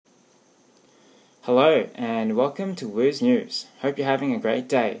Hello and welcome to Woo's News. Hope you're having a great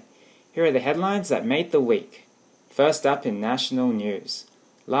day. Here are the headlines that made the week. First up in national news.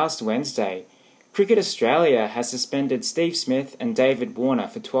 Last Wednesday, Cricket Australia has suspended Steve Smith and David Warner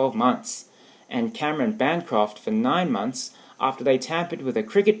for 12 months and Cameron Bancroft for 9 months after they tampered with a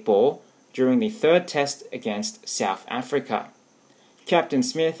cricket ball during the third test against South Africa. Captain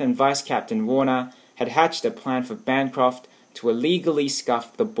Smith and Vice-Captain Warner had hatched a plan for Bancroft to illegally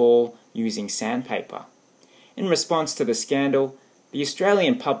scuff the ball using sandpaper. In response to the scandal, the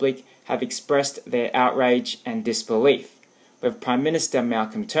Australian public have expressed their outrage and disbelief, with Prime Minister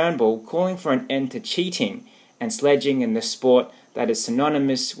Malcolm Turnbull calling for an end to cheating and sledging in the sport that is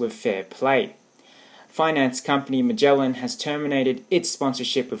synonymous with fair play. Finance company Magellan has terminated its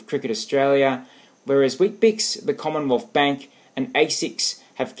sponsorship of Cricket Australia, whereas Weet-Bix, the Commonwealth Bank, and ASICS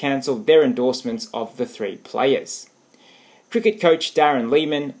have cancelled their endorsements of the three players. Cricket coach Darren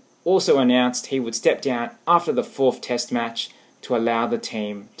Lehmann also announced he would step down after the fourth test match to allow the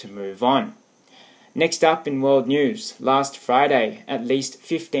team to move on. Next up in world news, last Friday, at least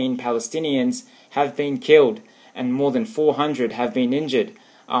 15 Palestinians have been killed and more than 400 have been injured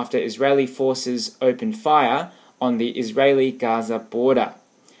after Israeli forces opened fire on the Israeli-Gaza border.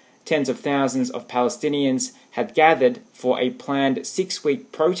 Tens of thousands of Palestinians had gathered for a planned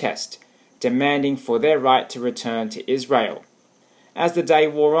 6-week protest, demanding for their right to return to Israel. As the day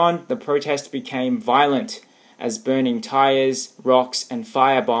wore on, the protest became violent as burning tires, rocks and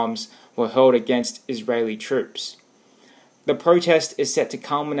firebombs were hurled against Israeli troops. The protest is set to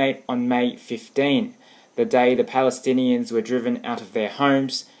culminate on May 15, the day the Palestinians were driven out of their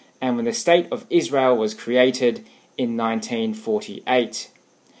homes and when the State of Israel was created in 1948.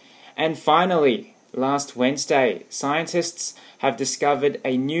 And finally, last Wednesday, scientists have discovered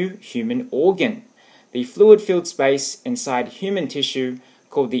a new human organ, the fluid-filled space inside human tissue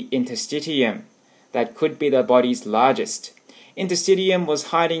called the interstitium, that could be the body's largest. Interstitium was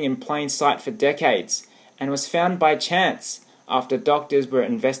hiding in plain sight for decades and was found by chance after doctors were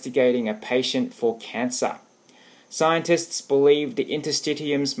investigating a patient for cancer. Scientists believe the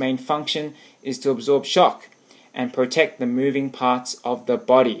interstitium's main function is to absorb shock and protect the moving parts of the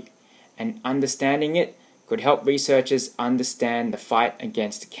body, and understanding it could help researchers understand the fight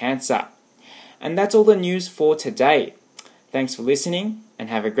against cancer. And that's all the news for today. Thanks for listening and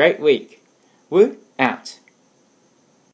have a great week. Woo out!